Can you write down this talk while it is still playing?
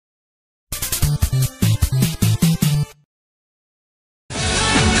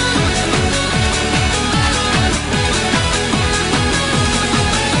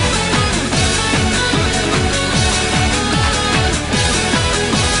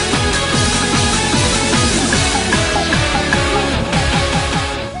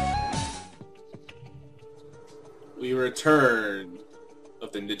return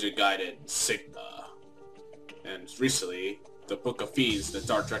of the Ninja Gaiden Sigma. And recently, the Book of Fiends, the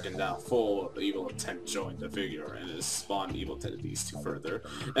Dark Dragon now full of evil intent joined the figure and has spawned evil entities to further.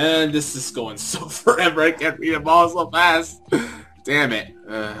 And this is going so forever, I can't read them all so fast. Damn it.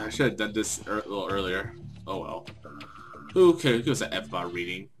 I should have done this a little earlier. Oh well. Who gives a F about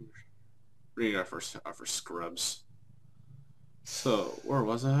reading? Reading our first scrubs. So, where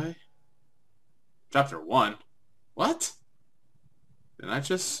was I? Chapter 1? What? Did I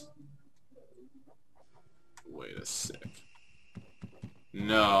just... Wait a sec.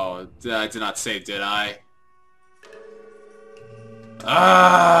 No, I did not save, did I?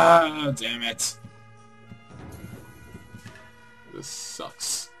 Ah, damn it. This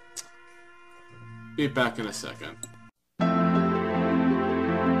sucks. Be back in a second.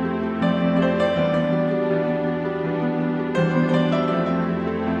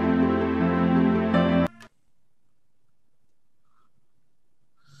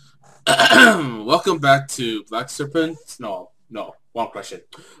 Welcome back to Black Serpent. No, wrong question.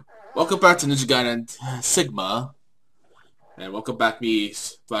 Welcome back to Ninja Gaiden Sigma. And welcome back me,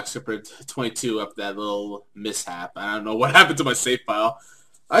 Black Serpent 22, after that little mishap. I don't know what happened to my save file.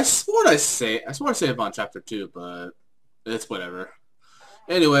 I swore I saved on chapter 2, but it's whatever.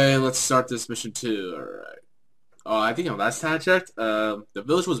 Anyway, let's start this mission 2. Alright. Oh, I think last time I checked, the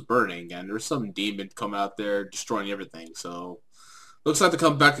village was burning, and there was some demon coming out there destroying everything, so... Looks like to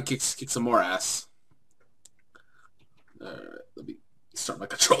come back and kick some more ass. Alright, let me start my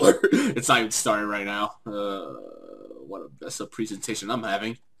controller. It's not even starting right now. That's a presentation I'm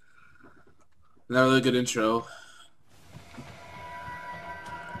having. Not a really good intro.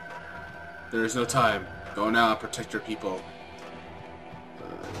 There is no time. Go now and protect your people.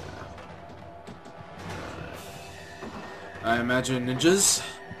 I imagine ninjas.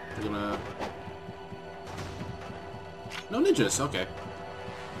 They're gonna... No ninjas, okay.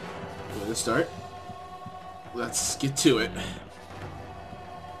 Well, let's start. Let's get to it.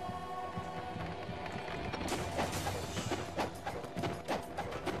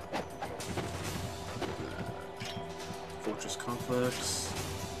 Fortress complex.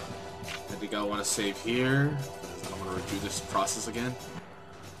 I think I want to save here, because I don't want to redo this process again.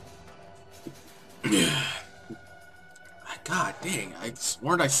 God dang, I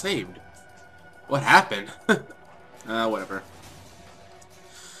sworn I saved. What happened? Whatever.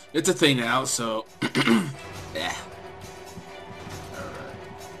 It's a thing now, so... yeah. Alright.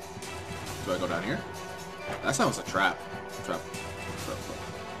 Do I go down here? That sounds a trap. Trap.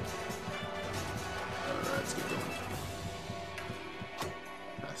 Alright, let's get going.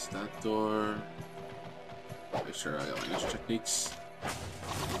 Past that door. Make sure I got my ninja techniques.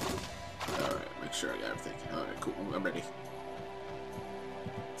 Alright, make sure I got everything. Alright, cool. I'm ready.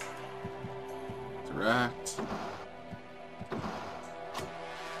 Interact.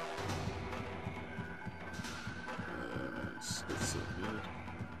 So good.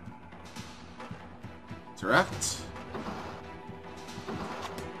 Interact.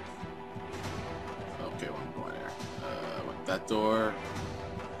 Okay, well, I'm going there. With that door.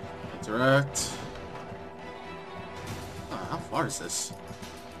 Interact. Oh, how far is this?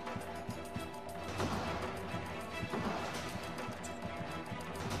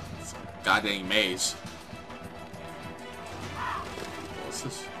 It's a goddamn maze. What's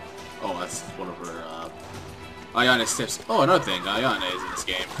this? Oh, that's one of her, Ayane's tips. Oh, another thing, Ayane is in this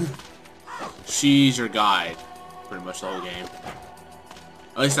game. She's your guide, pretty much the whole game.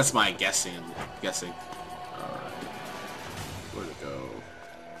 At least that's my guessing. Alright. Where'd it go?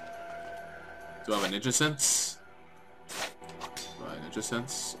 Do I have a ninja sense? Do I have a ninja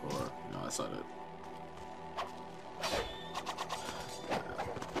sense? Or, no, that's not it.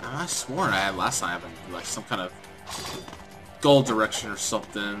 I swore I had last time, like some kind of goal direction or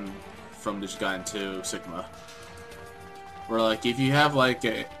something from Ninja Gaiden 2 Sigma. Where, like, if you have, like,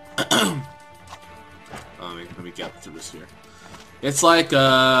 a... let me get through this here. It's like,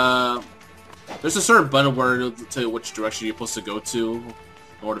 there's a certain button where it'll tell you which direction you're supposed to go to in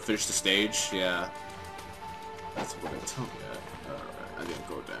order to finish the stage. Yeah. That's what I told you. Alright, I didn't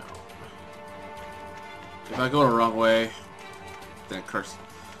go down. If I go the wrong way, then curse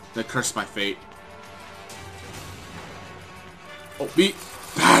my fate. Oh, beat!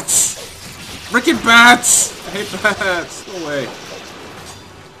 Bats! Freaking bats! I hate bats! Go away. Yeah,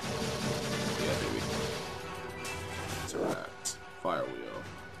 baby. Interact. Fire wheel.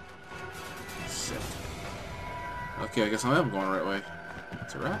 Sick. Okay, I guess I am going the right way.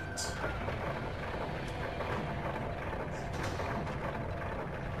 Interact.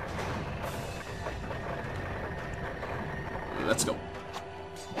 Let's go.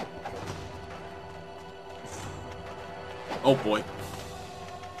 Oh boy.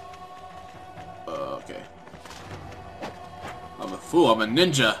 Okay. I'm a fool. I'm a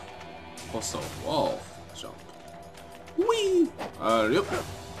ninja. Also, wall jump. Whee! Yep.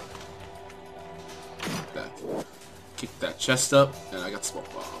 Kick that chest up, and I got smoke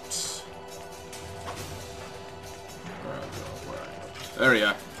bombs. Where I go? Where I go? There you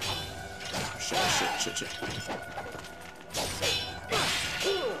are. Shit.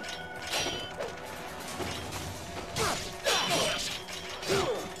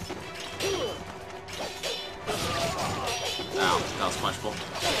 Ow, that was punchable.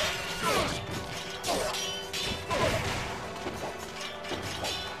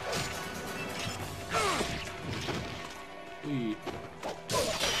 Whee.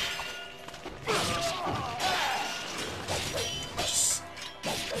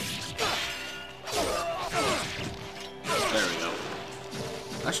 There we go.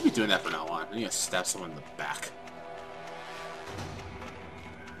 I should be doing that from now on. I need to stab someone in the back.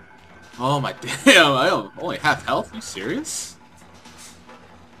 Oh my damn, I don't only have health? You serious?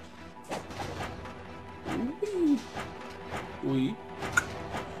 Wee.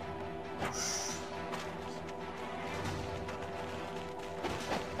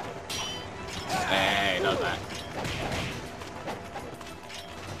 Hey, not that.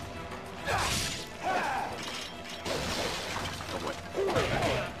 Oh boy.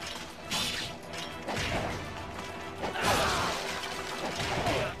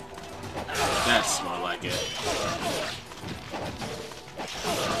 That's more like it.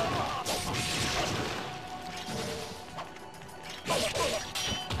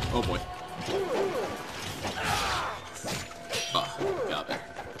 Oh boy. Oh, got there.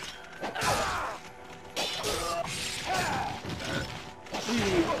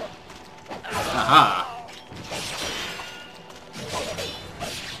 Aha!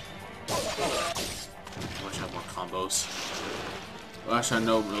 I wish I had more combos. I wish I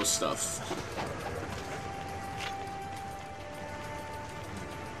know real stuff.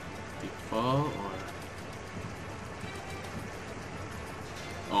 Deep fall or...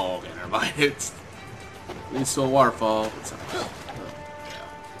 Oh, okay, never mind. It leads to a waterfall. It's yeah.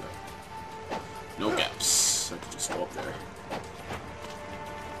 No gaps. I can just go up there.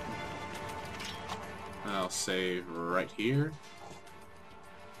 I'll save right here.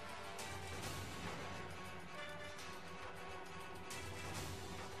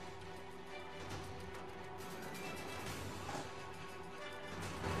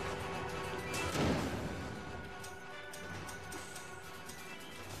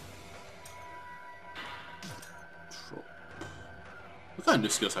 What kind of new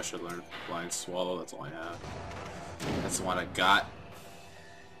skills I should learn? Blind Swallow, that's all I have. That's the one I got.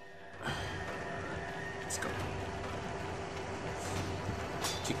 Let's go.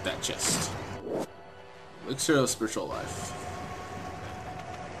 Kick that chest. Elixir of Spiritual Life.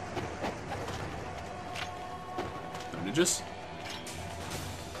 No ninjas?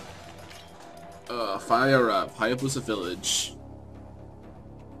 Fire up. Hayabusa Village.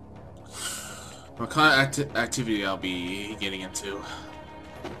 What kind of activity I'll be getting into?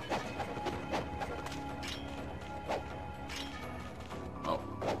 Oh,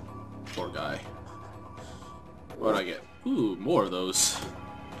 poor guy. What do I get? Ooh, more of those.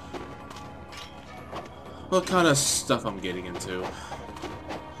 What kind of stuff I'm getting into?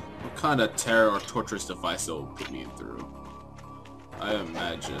 What kind of terror or torturous device will put me through? I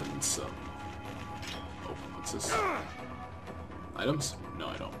imagine some... Oh, what's this? Items? No,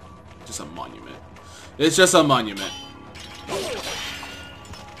 I don't. Just a monument. It's just a monument.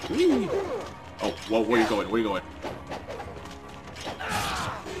 Whee! Oh, whoa, where are you going? Where are you going?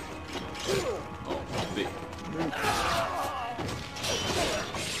 Oh, big.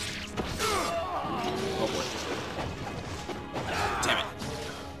 Oh boy. Damn it.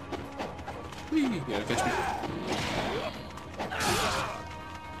 Whee! You gotta catch me.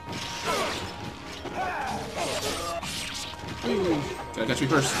 Whee! Gotta catch me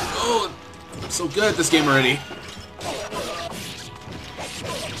first. Oh! I'm so good at this game already.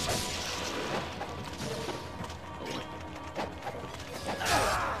 Oh boy.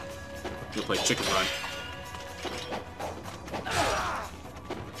 You'll play Chicken Run.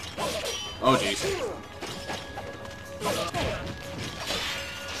 Oh jeez.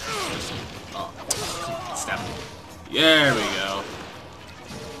 Oh, stab him. There we go.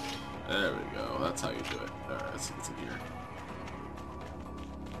 There we go. That's how you do it. Alright, let's see what's in here.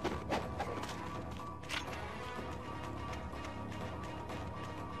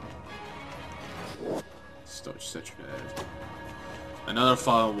 Another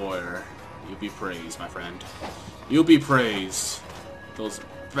fallen warrior. You be praised, my friend. You be praised. Those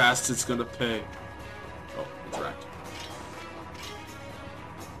bastards gonna pay. Oh, interact.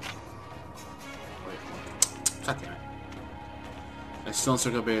 I still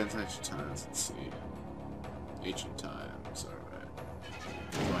circle bait in ancient times. Let's see. Ancient times. Alright.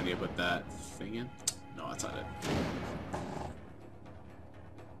 Do I need to put that thing in? No, that's not it.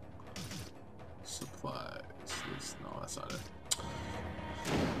 Supplies. No, that's not it.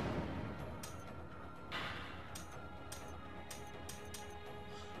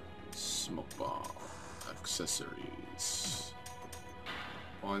 Smoke bomb. Accessories.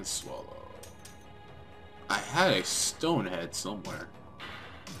 One swallow. I had a stone head somewhere.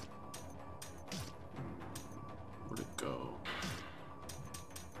 Where'd it go?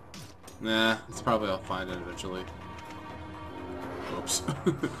 Nah, it's probably I'll find it eventually. Oops.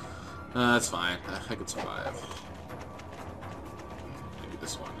 That's fine. I can survive. Maybe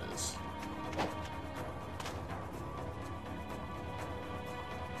this one is.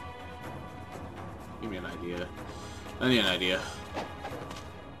 Give me an idea. I need an idea.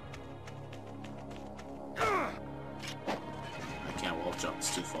 I can't wall jump,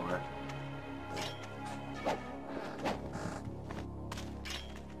 it's too far.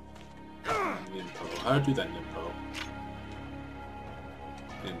 Ninpo. How do I do that Ninpo?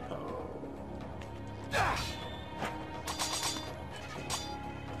 Ninpo.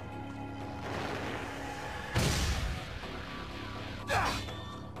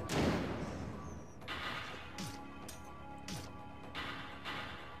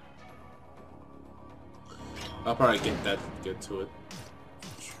 I'll probably get to it.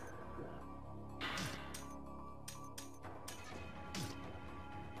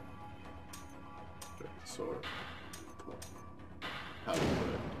 Sword. How to put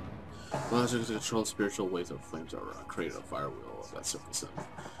it. Well, to control spiritual waves of flames around, create a fire wheel of that circle 7.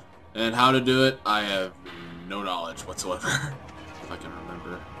 And how to do it, I have no knowledge whatsoever. If I can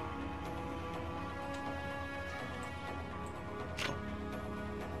remember.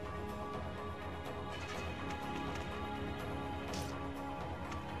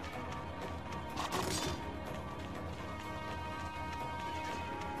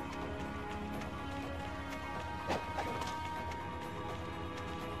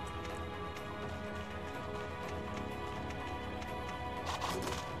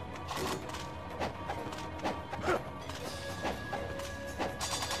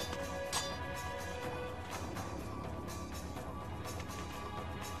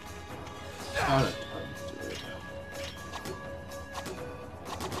 How to do it?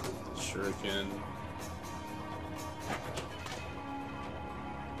 Shuriken.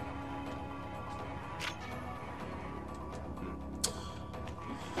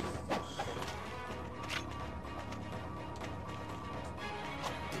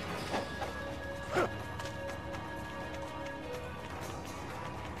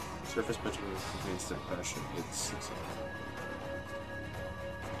 Surface Benjamin contains that passion. It's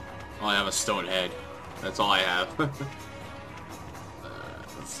oh, I have a stone head. That's all I have. Let's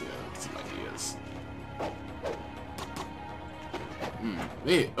see. Some ideas.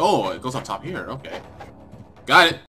 Wait. Oh, it goes on top here. Okay. Got it.